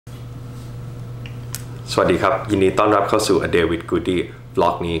สวัสดีครับยินดีต้อนรับเข้าสู่ A Day with Goody บล็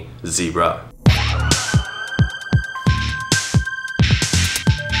อกนี้ Zebra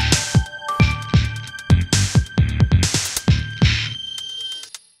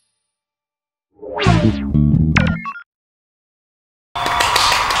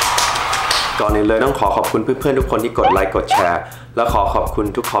ก่อนอื่นเลยต้องขอบคุณเพื่อนๆทุกคนที่กดไลค์กดแชร์และขอบคุณ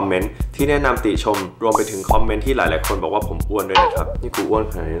ทุกคอมเมนต์ที่แนะนำติชมรวมไปถึงคอมเมนต์ที่หลายๆคนบอกว่าผมอ้วนด้วยนะครับนี่กูอ้วน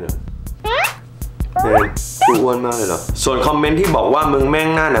ขนาดนี้เลยกูอ้วนมากเลยเหรอส่วนคอมเมนต์ที่บอกว่ามึงแม่ง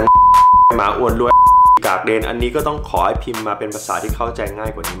หน้าหนังหมาอ้วนรวยกากเดนอันนี้ก็ต้องขอให้พิมพ์มาเป็นภาษาที่เข้าใจง่าย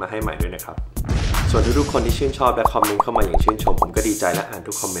กว่านี้มาให้ใหม่ด้วยนะครับส่วนทุกๆคนที่ชื่นชอบและคอมเมนต์เข้ามาอย่างชื่นชมผมก็ดีใจและอ่าน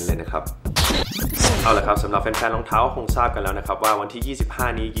ทุกคอมเมนต์เลยนะครับเอาละครับสำหรับแฟนๆรองเท้าคงทราบกันแล้วนะครับว่าวันที่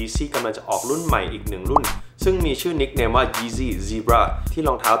25นี้ Yeezy กำลังจะออกรุ่นใหม่อีก1รุ่นซึ่งมีชื่อนิคเนมว่า Yeezy Zebra ที่ร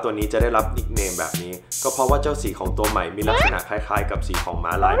องเท้าตัวนี้จะได้รับนิคเนมแบบนี้ก็เพราะว่าเจ้าสีของตัวใหม่มีลักษณะคล้ายๆกับสีของม้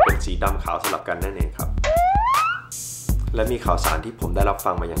าลายเป็นสีดำขาวสลับกันนั่นเองครับและมีข่าวสารที่ผมได้รับ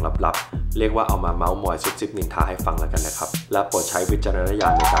ฟังมาอย่างลับๆเรียกว่าเอามาเมาส์มอยซุบซิบนินทาให้ฟังแล้วกันนะครับและโปรดใช้วิจารณญา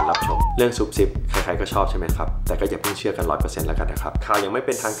ณในการรับชมเรื่องซุบซิบใครๆก็ชอบใช่ไหมครับแต่ก็อย่าเพิ่งเชื่อกัน 100% แล้วกันนะครับข่าวยังไม่เ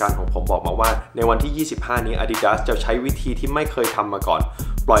ป็นทางการของผมบอกมาว่าในวันที่25นี้ Adidas จะใช้วิธีที่ไม่เคยทำมาก่อน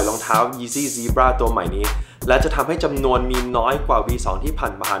ปล่อยรองเท้า Yeezy Zebra ตัวใหม่นี้และจะทำให้จำนวนมีน้อยกว่า V2 ที่ผ่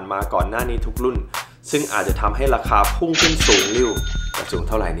านมาก่อนหน้านี้ทุกรุ่นซึ่งอาจจะทำให้ราคาพุ่งขึ้นสูงริ้วแต่สูง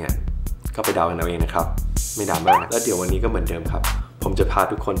เท่าไหร่เนี่ยก็ไปเดากันเอาเองนะครับไม่ดราม่าแล้วเดี๋ยววันนี้ก็เหมือนเดิมครับผมจะพา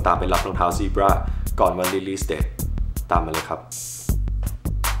ทุกคนตามไปรับรองเท้า Zebra ก่อนวัน Release Date ตามมาเลยครับ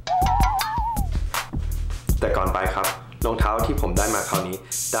แต่ก่อนไปครับรองเท้าที่ผมได้มาคราวนี้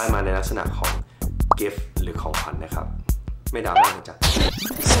ได้มาในลักษณะของ gift หรือของขวัญนะครับไม่ดราม่านะจ๊ะ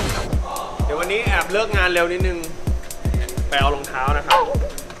เดี๋ยววันนี้แอบเลิกงานเร็วนิดนึงไปเอารองเท้านะครับ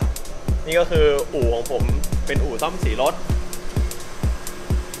นี่ก็คืออู่ของผมเป็นอู่ซ่อมสีรถ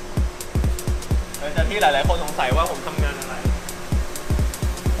หลังจากที่หลายๆคนสงสัยว่าผมทำงานอะไร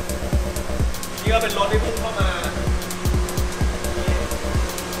นี่ก็เป็นรถที่เพิ่งเข้ามา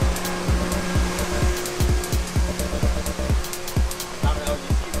ตามเรา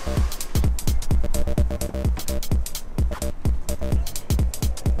Yeezy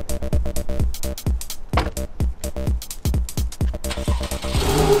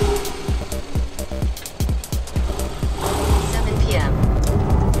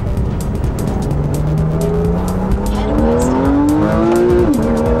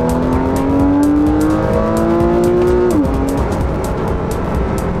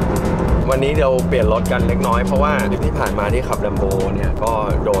วันนี้เดี๋ยวเปลี่ยนรถกันเล็กน้อยเพราะว่าที่ผ่านมาที่ขับแลมโบเนี่ยก็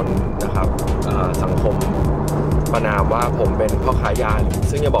โดนนะครับสังคมประณามว่าผมเป็นพ่อค้ายา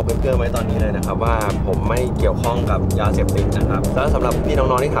ซึ่งจะบอกเพื่อนๆไว้ตอนนี้เลยนะครับว่าผมไม่เกี่ยวข้องกับยาเสพติดนะครับแล้วสำหรับพี่น้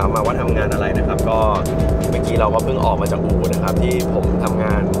องๆที่ถามมาว่าทำงานอะไรนะครับก็เมื่อกี้เราก็เพิ่งออกมาจากอู่นะครับที่ผมทำง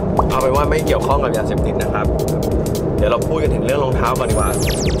านเอาเป็นว่าไม่เกี่ยวข้องกับยาเสพติดนะครับเดี๋ยวเราพูดกันถึงเรื่องรองเท้าก่อนดีกว่า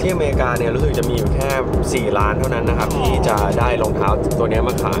ที่อเมริกาเนี่ยรู้สึกจะมีอยู่แค่4ร้านเท่านั้นนะครับที่จะได้รองเท้าตัวนี้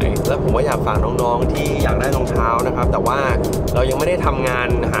มาขายแล้วผมก็อยากฝากน้องๆที่อยากได้รองเท้านะครับแต่ว่าเรายังไม่ได้ทำงาน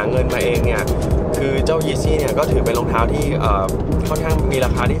หาเงินมาเองเนี่ยคือเจ้า Yeezy เนี่ยก็ถือเป็นรองเท้าที่ค่อนข้างมีร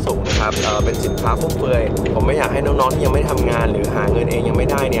าคาที่สูงนะครับเป็นสินค้าฟุ่มเฟือยผมไม่อยากให้น้องๆที่ยังไม่ทำงานหรือหาเงินเองยังไม่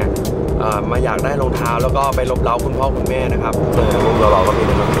ได้เนี่ยมาอยากได้รองเท้าแล้วก็ไปลบเล้าคุณพ่อคุณแม่นะครับรูปเราก็มี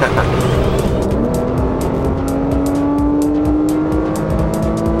นะครับ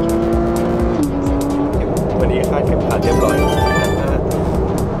วันนี้คาดเข็มขัดเรียบร้อย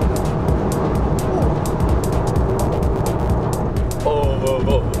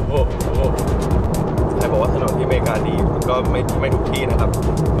ใครบอกว่าถนนที่อเมริกาดีมันก็ไม่ทุกที่นะครับ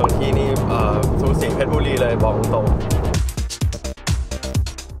บางที่นี่สูสีเพชรบุรีเลยบอกตรง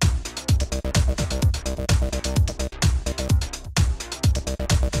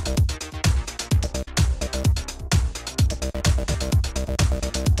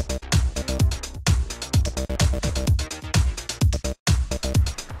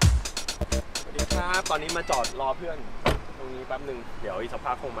ตอนนี้มาจอดรอเพื่อนตรงนี้แป๊บหนึ่งเดี๋ยวอีกสัก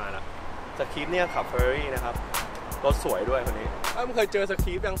พักคงมาละสคีปเนี่ยขับเฟอร์รี่นะครับรถสวยด้วยคนนี้มึงเคยเจอส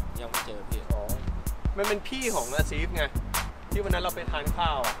คีปยังไม่เจอพี่อ๋อมันเป็นพี่ของอาซีฟไงที่วันนั้นเราไปทานข้า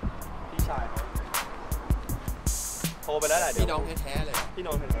วอ่ะพี่ชายเขาโทรไปแล้วแหละพี่น้องแท้ๆเลยพี่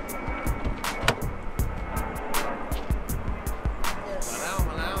น้องแท้ๆมาแ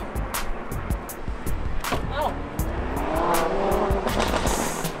ล้วเอ้า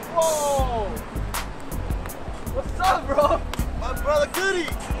What's up, bro? My brother Goody.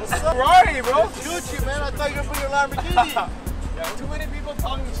 What's up? Where are you, bro? Gucci, man. I thought you were bringing a Lamborghini. Yeah, too many people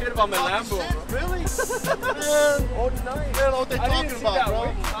talking shit about my Lambo. Really? Man. Oh, nice. Man, what they talking about, bro?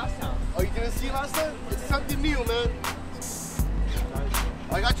 Last time. Oh, you didn't see last time? It's something new, man.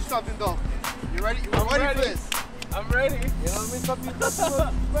 I got you something, though. You ready? I'm ready for this. I'm ready. You know what I mean? Something special.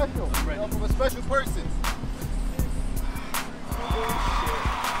 You know, from a special person.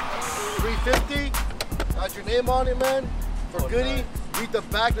 350. Got your name on it, man. For Goody. Read the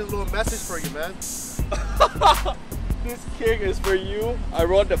back. There's a little message for you, man. This cake is for you. I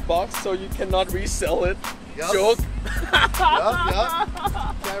wrote the box so you cannot resell it. Yup. Joke. Yup.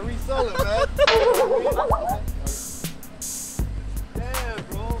 Can't resell it, man. Damn,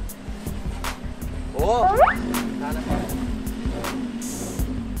 bro. โอ้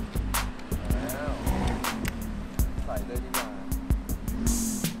ใส่เลยดีกว่า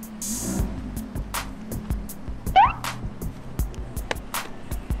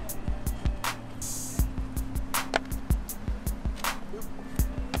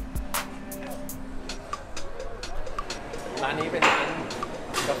ร้านนี้เป็นร้าน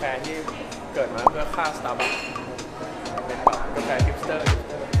กาแฟที่เกิดมาเพื่อฆ่า Starbucks เป็นแบบกาแฟฮิปสเตอร์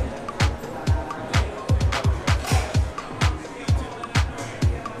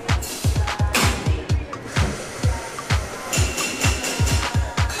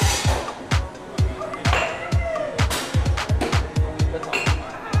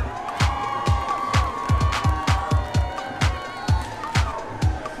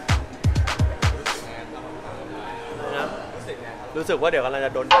รู้สึกว่าเดี๋ยวกำลังจ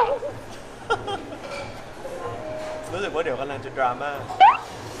ะโดนด่ารู้สึกว่าเดี๋ยวกำลังจะดราม่า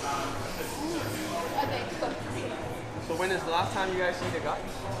So when is the last time you guys see the guy?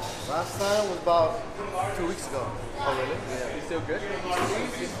 Last time was about 2 weeks ago. Oh really? Yeah. He's still good?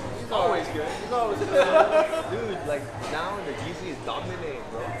 He's always good. He's always good. Dude, like now the GC is dominating,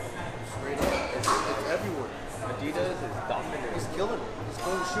 bro. Straight up. It's everywhere. Adidas is dominating. He's killing it. He's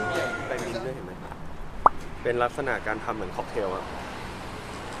going to shoot them. ไปมีด้วยเห็นไหมเป็นลักษณะการทำเหมือนค็อกเทลอะ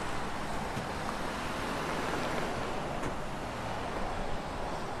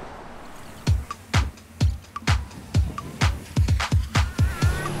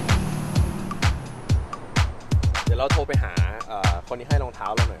เดี๋ยวเราโทรไปหาคนที่ให้รองเท้า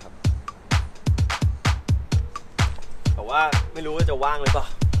เราหน่อยครับแต่ว่าไม่รู้ว่าจะว่างหรือเปล่า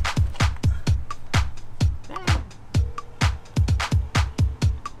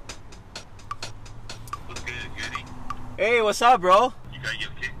Hey, what's up, bro? You got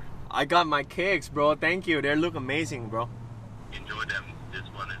your kicks? I got my kicks, bro. Thank you. They look amazing, bro. Enjoy them. This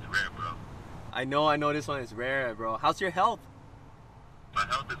one is rare, bro. I know this one is rare, bro. How's your health? My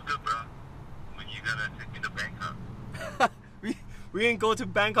health is good, bro. When you gotta take me to Bangkok. we can go to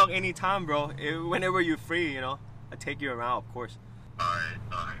Bangkok anytime, bro. Whenever you're free, you know. I take you around, of course.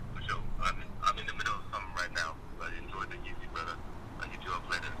 Alright, for sure. I'm in the middle of something right now, but enjoy the easy, brother. I'll hit you up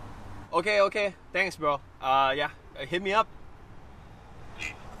later. Okay. Thanks, bro. Yeah. Hit me up.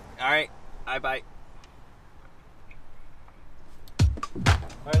 Peace. Alright. Bye.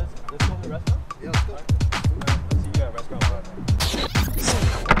 Alright, let's go to the restaurant. Yeah, let's go. See you at restaurant.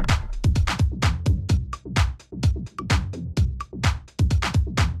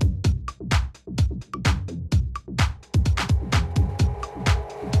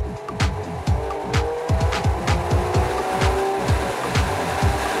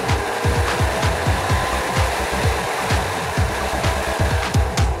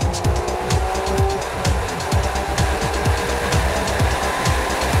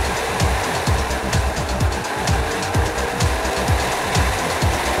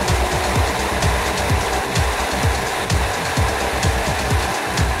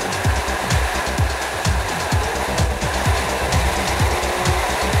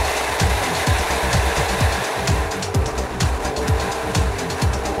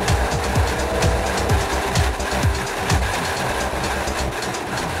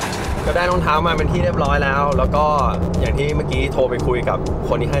ก็ได้รองเท้ามาเป็นที่เรียบร้อยแล้วแล้วก็อย่างที่เมื่อกี้โทรไปคุยกับ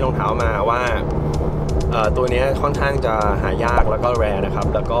คนที่ให้รองเท้ามาว่าตัวนี้ค่อนข้างจะหายากแล้วก็แรร์นะครับ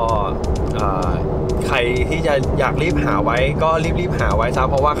แล้วก็ใครที่จะอยากรีบหาไว้ก็รีบหาไว้ซะ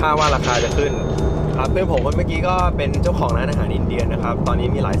เพราะว่าค่าว่าราคาจะขึ้นครับเพื่อนผมคนเมื่อกี้ก็เป็นเจ้าของร้านอาหารอินเดียนะครับตอนนี้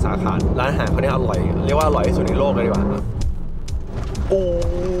มีหลายสาขาร้านอาหารเขาเนี่ยอร่อยเรียกว่าอร่อยที่สุดในโลกเลยดีกว่าโอ้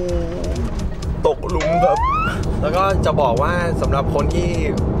ตกหลุมครับแล้วก็จะบอกว่าสำหรับคนที่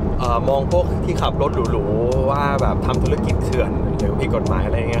มองพวกที่ขับรถหรูๆว่าแบบทำธุรกิจเถื่อนหรือผิดกฎหมายอ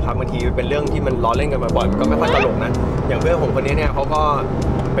ะไรเงี้ยครับบางทีเป็นเรื่องที่มันล้อเล่นกันบ่อยๆก็ไม่ค่อยตลกนะอย่างเพื่อนผมคนนี้เนี่ยเขาก็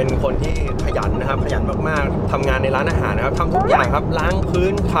เป็นคนที่ขยันนะครับขยันมากๆทำงานในร้านอาหารนะครับทำทุกอย่างครับล้างพื้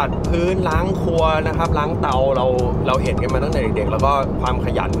นขัดพื้นล้างครัวนะครับล้างเตาเราเห็นกันมาตั้งแต่เด็กๆแล้วก็ความข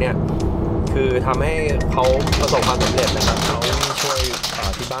ยันเนี่ยคือทำให้เขาประสบความสำเร็จนะครับเขาช่วย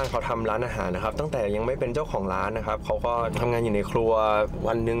ที่บ้านเขาทำร้านอาหารนะครับตั้งแต่ยังไม่เป็นเจ้าของร้านนะครับเขาก็ทำงานอยู่ในครัว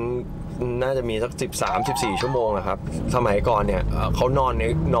วันหนึ่ง น่าจะมีสัก13-14 ชั่วโมงนะครับสมัยก่อนเนี่ยเขานอนใ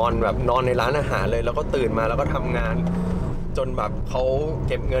นร้านอาหารเลยแล้วก็ตื่นมาแล้วก็ทำงานจนแบบเขา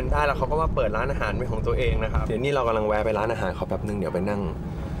เก็บเงินได้แล้วเขาก็มาเปิดร้านอาหารเป็นของตัวเองนะครับเดี๋ยวนี้เรากำลังแวะไปร้านอาหารเขาแป๊บนึงเดี๋ยวไปนั่ง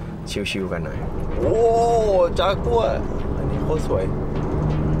ชิลๆกันหน่อยโอ้จากัวอันนี้โคตรสวย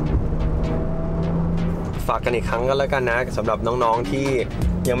ฝากกันอีกครั้งก็แล้วกันนะสำหรับน้องๆที่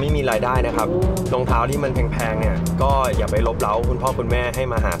ยังไม่มีรายได้นะครับรองเท้าที่มันแพงๆเนี่ยก็อย่าไปลบเล้าคุณพ่อคุณแม่ให้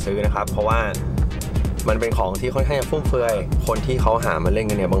มาหาซื้อนะครับเพราะว่ามันเป็นของที่ค่อนข้างฟุ่มเฟือยคนที่เขาหามาเล่น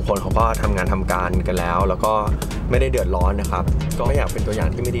กันเนี่ยบางคนเขาก็ทำงานทำการกันแล้วก็ไม่ได้เดือดร้อนนะครับก็ไม่อยากเป็นตัวอย่าง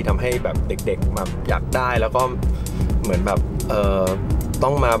ที่ไม่ดีทำให้แบบเด็กๆแบบอยากได้แล้วก็เหมือนแบบ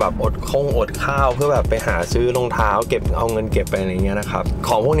ต้องมาแบบอดข้าวเพื่อแบบไปหาซื้อรองเท้าเก็บเอาเงินเก็บไปอะไรเงี้ยนะครับข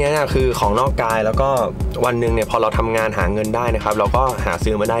องพวกนี้เนี่ยคือของนอกกายแล้วก็วันหนึ่งเนี่ยพอเราทำงานหาเงินได้นะครับเราก็หา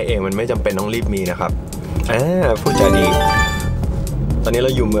ซื้อมาได้เองมันไม่จำเป็นต้องรีบมีนะครับพูดจาดีตอนนี้เร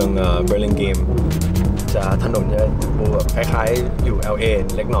าอยู่เมืองเบอร์ลินเกมจะถนนจะดูแบบคล้ายๆอยู่ LA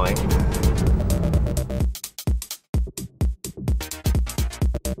เล็กน้อย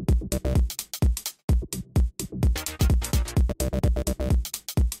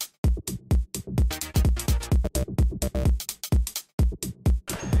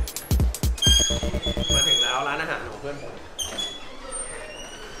มาถึงแล้วร้านอาหารของเพื่อนผม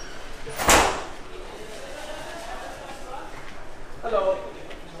ฮัลโหล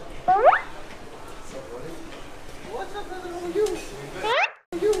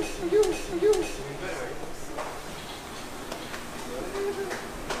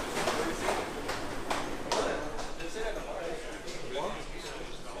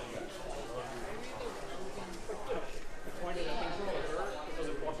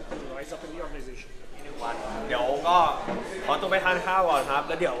เดี๋ยวก็ขอตัวไปทานข้าวก่อนครับแ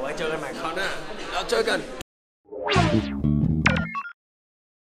ล้วเดี๋ยวไว้เจอกันใหม่คราวหน้าแล้วเจอกัน